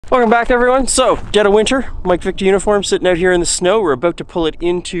Welcome back, everyone. So, dead of winter, Mike Victor uniform sitting out here in the snow. We're about to pull it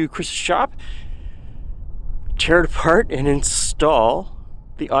into Chris's shop, tear it apart, and install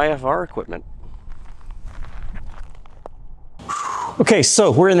the IFR equipment. Okay, so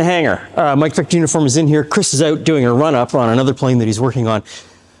we're in the hangar. Mike Victor uniform is in here. Chris is out doing a run-up on another plane that he's working on.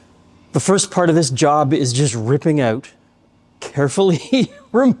 The first part of this job is just ripping out, carefully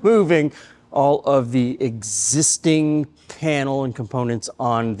removing all of the existing panel and components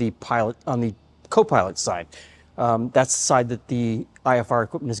on the pilot, on the co-pilot side. That's the side that the IFR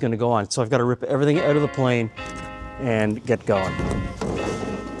equipment is going to go on. So I've got to rip everything out of the plane and get going.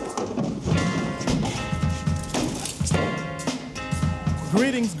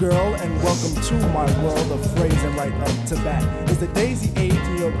 Greetings, girl, and welcome to my world of phrasing right up to bat. It's the daisy age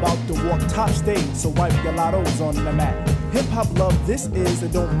and you're about to walk top stage, so wipe your lottos on the mat. Hip-hop love this is,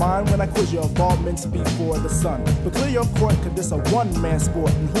 and don't mind when I quiz your involvements before the sun. But clear your court, cause this a one-man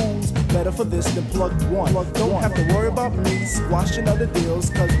sport, and who's better for this than plug one? Don't have to worry about me squashing other deals,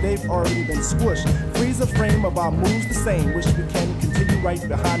 cause they've already been squished. Freeze the frame of our moves the same, wish we can continue right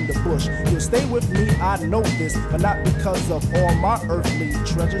behind the bush. You'll stay with me, I know this, but not because of all my earthly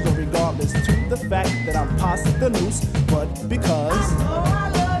treasures, or regardless to the fact that I'm past the noose, but because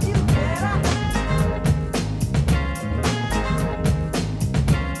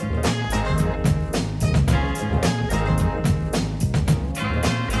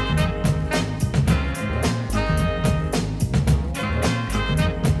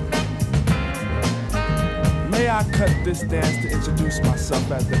I cut this dance to introduce myself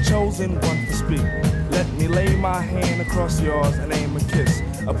as the chosen one to speak. Let me lay my hand across yours and aim a kiss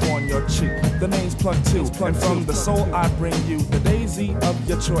upon your cheek. The name's Plug 2, and from the soul I bring you the daisy of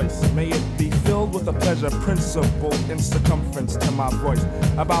your choice. May it be filled with a pleasure principle in circumference to my voice.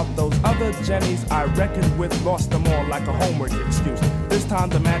 About those other Jennies I reckoned with, lost them all like a homework excuse. This time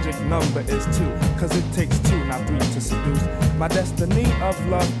the magic number is 2, cause it takes 2, not 3 to seduce. My destiny of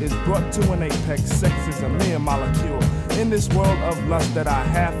love is brought to an apex. Sex is a mere molecule in this world of lust that I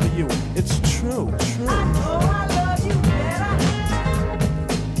have for you. It's true, true. I love you better.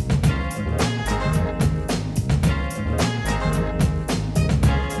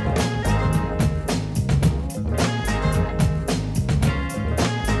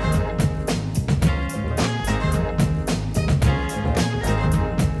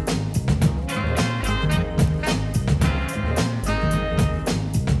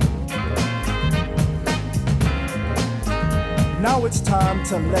 Now it's time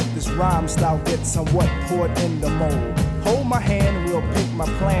to let this rhyme style get somewhat poured in the mold. Hold my hand and we'll pick my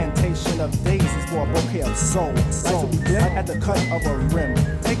plantation of daisies for a bouquet of soul. Nice to be dim at the cut of a rim.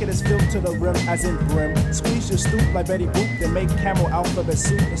 Take it as filled to the rim as in brim. Squeeze your stoop like Betty Boop, then make camel alphabet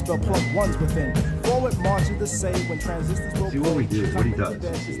soup and spell plug ones within. Forward march is the say when transistors will. See what we do, what he does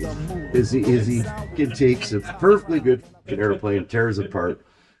is he takes a perfectly good airplane, tears it apart,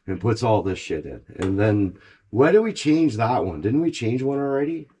 and puts all this shit in. And then why did we change that one? Didn't we change one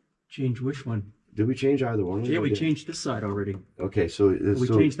already? Change which one? Did we change either one? Yeah, we changed this side already. Okay, so we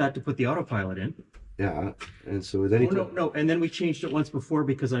changed that to put the autopilot in. Yeah, and so then no, and then we changed it once before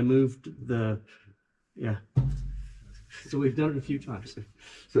because I moved the, yeah. So we've done it a few times.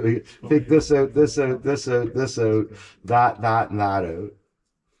 So we take this out, this out, this out, this out, that, and that out.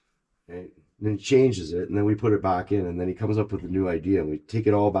 Okay. And then he changes it, and then we put it back in, and then he comes up with a new idea, and we take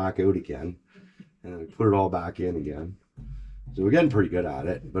it all back out again, and we put it all back in again. So we're getting pretty good at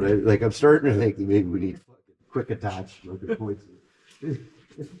it, but I'm starting to think that maybe we need quick attach points. I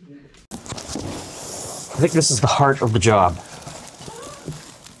think this is the heart of the job.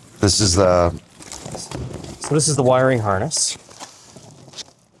 This is the... So this is the wiring harness.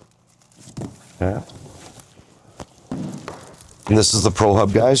 Yeah. And this is the Pro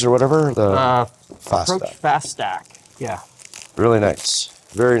Hub guys or whatever? The Fast Stack. Yeah. Really nice.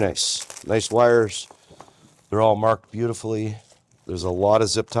 Very nice. Nice wires. They're all marked beautifully. There's a lot of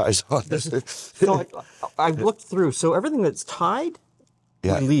zip ties on this. So I've looked through. So everything that's tied,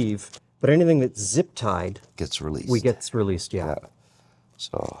 we leave. But anything that's zip tied gets released. Gets released, yeah.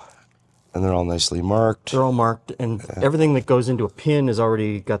 So, and they're all nicely marked. They're all marked, and everything that goes into a pin has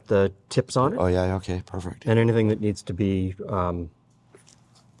already got the tips on it. Oh yeah, okay, perfect. And anything that needs to be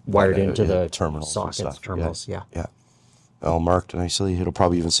wired into the terminals, sockets, terminals, yeah. All marked nicely. It'll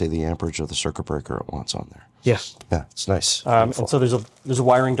probably even say the amperage of the circuit breaker it wants on there. Yeah. Yeah, it's nice. And so there's a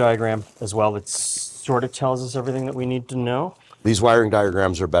wiring diagram as well that sort of tells us everything that we need to know. These wiring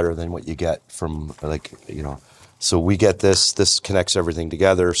diagrams are better than what you get from, like, you know, so we get this connects everything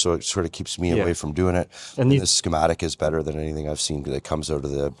together, so it sort of keeps me away from doing it. And this schematic is better than anything I've seen that comes out of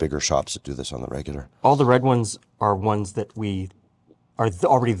the bigger shops that do this on the regular. All the red ones are ones that we are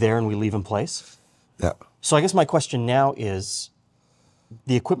already there and we leave in place. Yeah. So I guess my question now is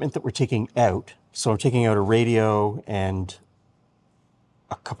the equipment that we're taking out. So I'm taking out a radio and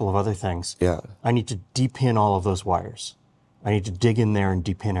a couple of other things. Yeah. I need to depin all of those wires. I need to dig in there and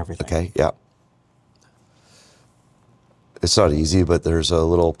depin everything. Okay, yeah. It's not easy, but there's a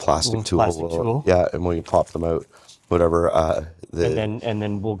little plastic tool. Yeah, and when you pop them out, whatever. And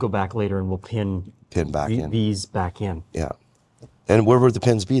then we'll go back later and we'll pin back in. These back in. Yeah. And where would the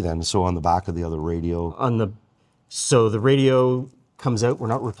pins be then? So on the back of the other radio? So the radio comes out.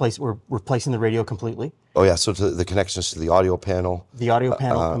 We're replacing the radio completely. Oh yeah, so the connections to the audio panel. The audio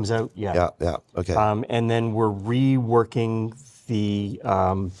panel comes out, yeah. Yeah, okay. And then we're reworking the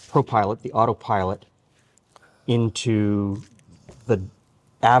ProPilot, the autopilot, into the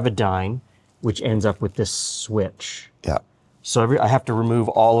Avidyne, which ends up with this switch. Yeah. So I have to remove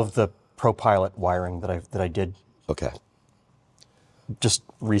all of the ProPilot wiring that I did. Okay. Just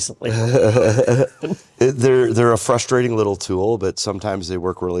recently. They're a frustrating little tool, but sometimes they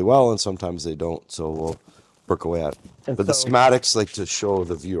work really well and sometimes they don't. So we'll work away at it. But the schematics like to show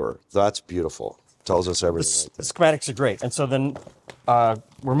the viewer. That's beautiful. Tells us everything. The schematics are great. And so then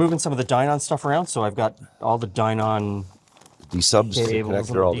we're moving some of the Dynon stuff around. So I've got all the Dynon D-subs to connect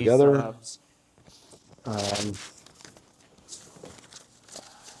it all together.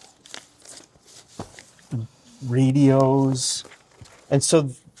 Radios. And so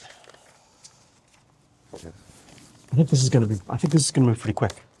I think this is going to move pretty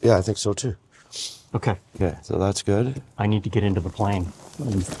quick. Yeah, I think so too. Okay. Okay, so that's good. I need to get into the plane.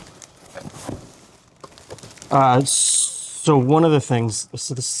 So one of the things,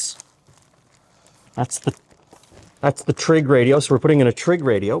 that's the Trig radio. So we're putting in a Trig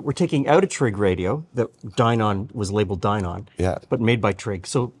radio. We're taking out a Trig radio that Dynon was labeled Dynon, but made by Trig.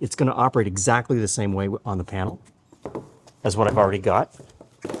 So it's going to operate exactly the same way on the panel as what I've already got.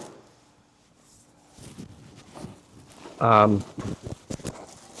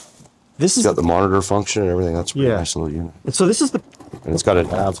 This is got the monitor function and everything. That's a pretty nice little unit. And so this is the, and it's got a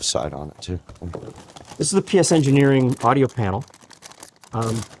nav side on it too. This is the PS Engineering audio panel.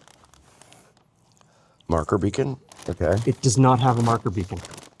 Marker beacon. Okay. It does not have a marker beacon.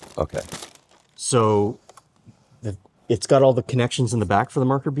 Okay. So it's got all the connections in the back for the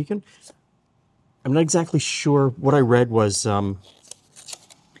marker beacon. I'm not exactly sure. What I read was in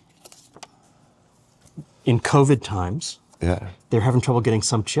COVID times, they're having trouble getting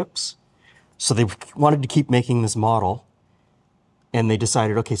some chips. So they wanted to keep making this model. And they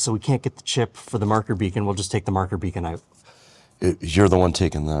decided, okay, so we can't get the chip for the marker beacon. We'll just take the marker beacon out. You're the one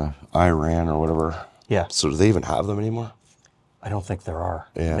taking the Iran or whatever. Yeah. So do they even have them anymore? I don't think there are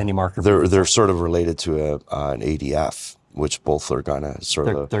many marker beacons. They're sort of related to an ADF, which both are gonna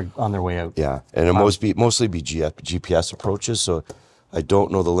they're on their way out. Yeah, and it mostly be GPS approaches. So I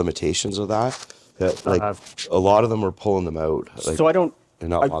don't know the limitations of that. Like a lot of them are pulling them out. Like, so I don't. And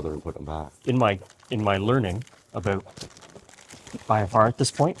not bothering to put them back. In my learning about IFR at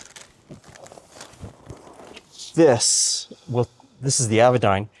this point, this is the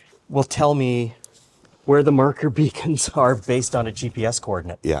Avidyne, will tell me where the marker beacons are based on a GPS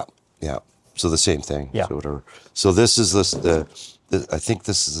coordinate. Yeah. So the same thing. Yeah. So whatever. So this is I think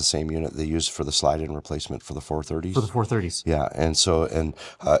this is the same unit they use for the slide-in replacement for the 430s. For the 430s. Yeah, and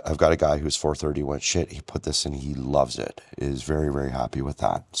I've got a guy who's 430 went shit. He put this in. He loves it. Is very, very happy with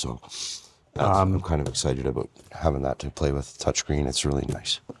that. So I'm kind of excited about having that to play with touchscreen. It's really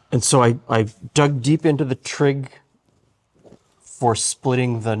nice. And so I dug deep into the Trig for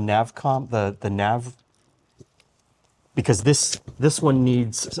splitting the the nav, because this one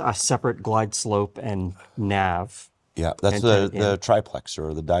needs a separate glide slope and nav. Yeah, that's the triplexer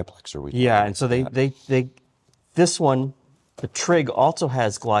or the diplexer. And so this one, the Trig also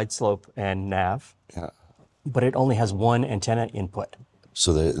has glide slope and nav. Yeah. But it only has one antenna input.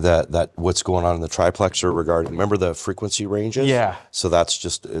 So that what's going on in the triplexer regarding, remember the frequency ranges? Yeah. So that's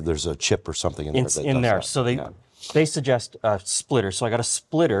just, there's a chip or something in there. It's in there. So they suggest a splitter. So I got a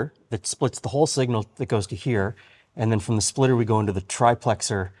splitter that splits the whole signal that goes to here. And then from the splitter, we go into the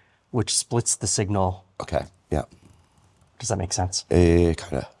triplexer, which splits the signal. Okay, yeah. Does that make sense?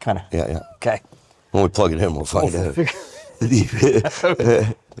 Kind of. Yeah. Okay. When we plug it in, we'll find out. So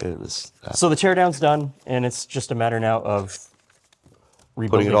the teardown's done, and it's just a matter now of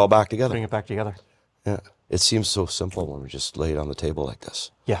putting it all back together. Putting it back together. Yeah. It seems so simple when we just lay it on the table like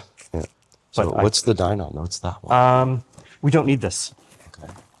this. Yeah. So what's the Dynon? What's that one? We don't need this.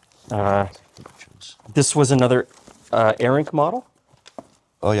 Okay. This was another ARINC model.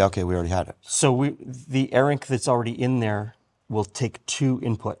 Oh yeah, okay, we already had it. So the ARINC that's already in there will take two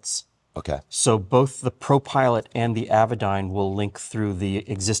inputs. Okay. So both the ProPilot and the Avidyne will link through the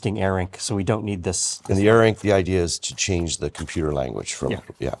existing AirInc, so we don't need this. And the AirInc, the idea is to change the computer language from,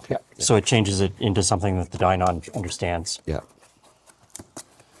 yeah. So it changes it into something that the Dynon understands. Yeah.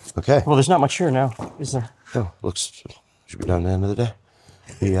 Okay. Well, there's not much here now, is there? Oh, looks, should be done at the end of the day.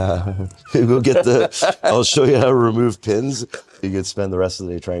 Yeah, we'll get I'll show you how to remove pins. You can spend the rest of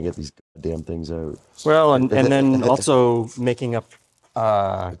the day trying to get these damn things out. Well, and then also making up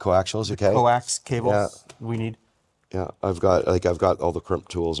Coaxials, okay? coax cables we need. Yeah, I've got all the crimp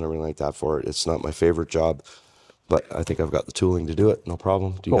tools and everything like that for it. It's not my favorite job, but I think I've got the tooling to do it. No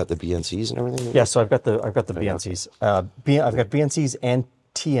problem. Do you got the BNCs and everything? Yeah, so I've got the BNCs. I've got BNCs and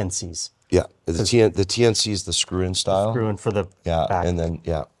TNCs. Yeah, the TNC is the screw-in style. Screw-in for the back. And then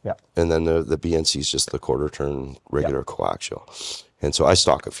and then the BNC is just the quarter turn regular coaxial, and so I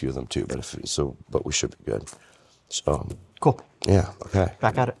stock a few of them too. But we should be good. So cool. Yeah. Okay.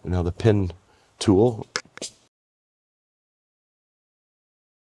 Back at it. Now the pin tool.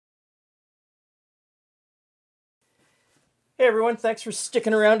 Hey everyone, thanks for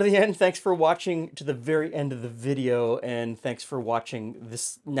sticking around to the end. Thanks for watching to the very end of the video, and thanks for watching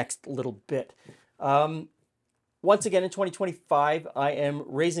this next little bit. Once again, in 2025, I am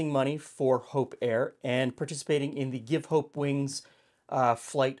raising money for Hope Air and participating in the Give Hope Wings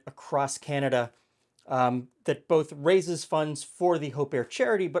flight across Canada that both raises funds for the Hope Air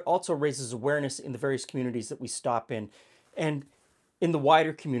charity, but also raises awareness in the various communities that we stop in, and in the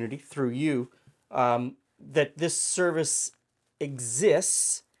wider community through you, that this service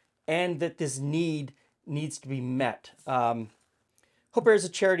exists and that this needs to be met. Hope Air is a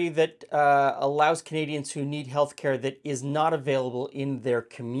charity that allows Canadians who need healthcare that is not available in their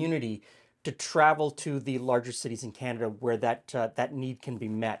community to travel to the larger cities in Canada where that need can be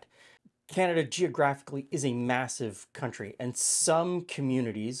met. Canada geographically is a massive country, and some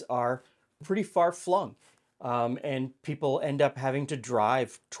communities are pretty far flung, and people end up having to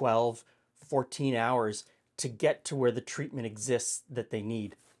drive 12, 14 hours to get to where the treatment exists that they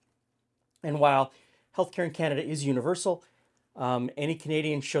need. And while healthcare in Canada is universal, any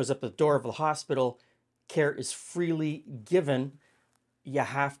Canadian shows up at the door of the hospital, care is freely given. You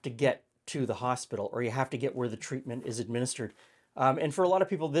have to get to the hospital, or you have to get where the treatment is administered. And for a lot of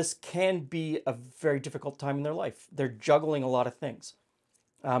people, this can be a very difficult time in their life. They're juggling a lot of things.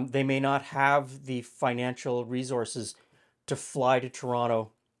 They may not have the financial resources to fly to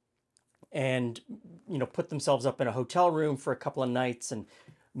Toronto and put themselves up in a hotel room for a couple of nights and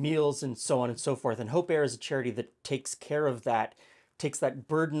meals and so on and so forth. And Hope Air is a charity that takes care of that, takes that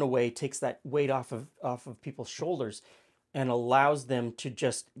burden away, takes that weight off of people's shoulders, and allows them to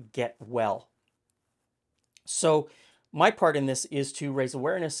just get well. So my part in this is to raise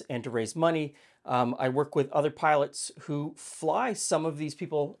awareness and to raise money. I work with other pilots who fly some of these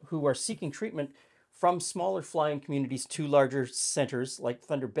people who are seeking treatment from smaller flying communities to larger centers like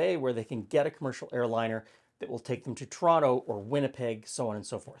Thunder Bay, where they can get a commercial airliner that will take them to Toronto or Winnipeg, so on and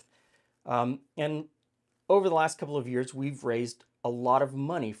so forth. And over the last couple of years, we've raised a lot of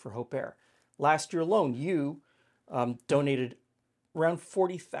money for Hope Air. Last year alone, you donated around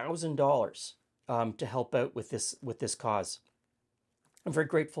 $40,000 to help out with this cause. I'm very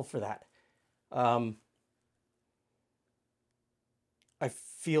grateful for that. I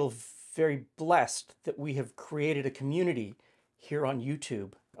feel very blessed that we have created a community here on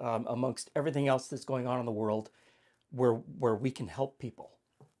YouTube, amongst everything else that's going on in the world, where we can help people.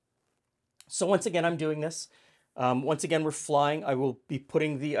 So once again, I'm doing this. Once again, we're flying. I will be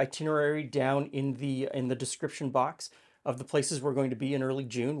putting the itinerary down in the description box of the places we're going to be in early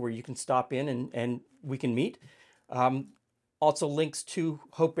June, where you can stop in and we can meet. Also links to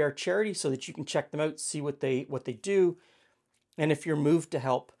Hope Air Charity so that you can check them out, see what they do. And if you're moved to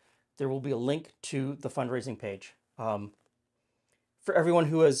help, there will be a link to the fundraising page. For everyone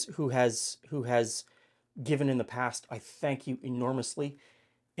who has given in the past, I thank you enormously.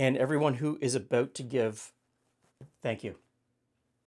 And everyone who is about to give, thank you.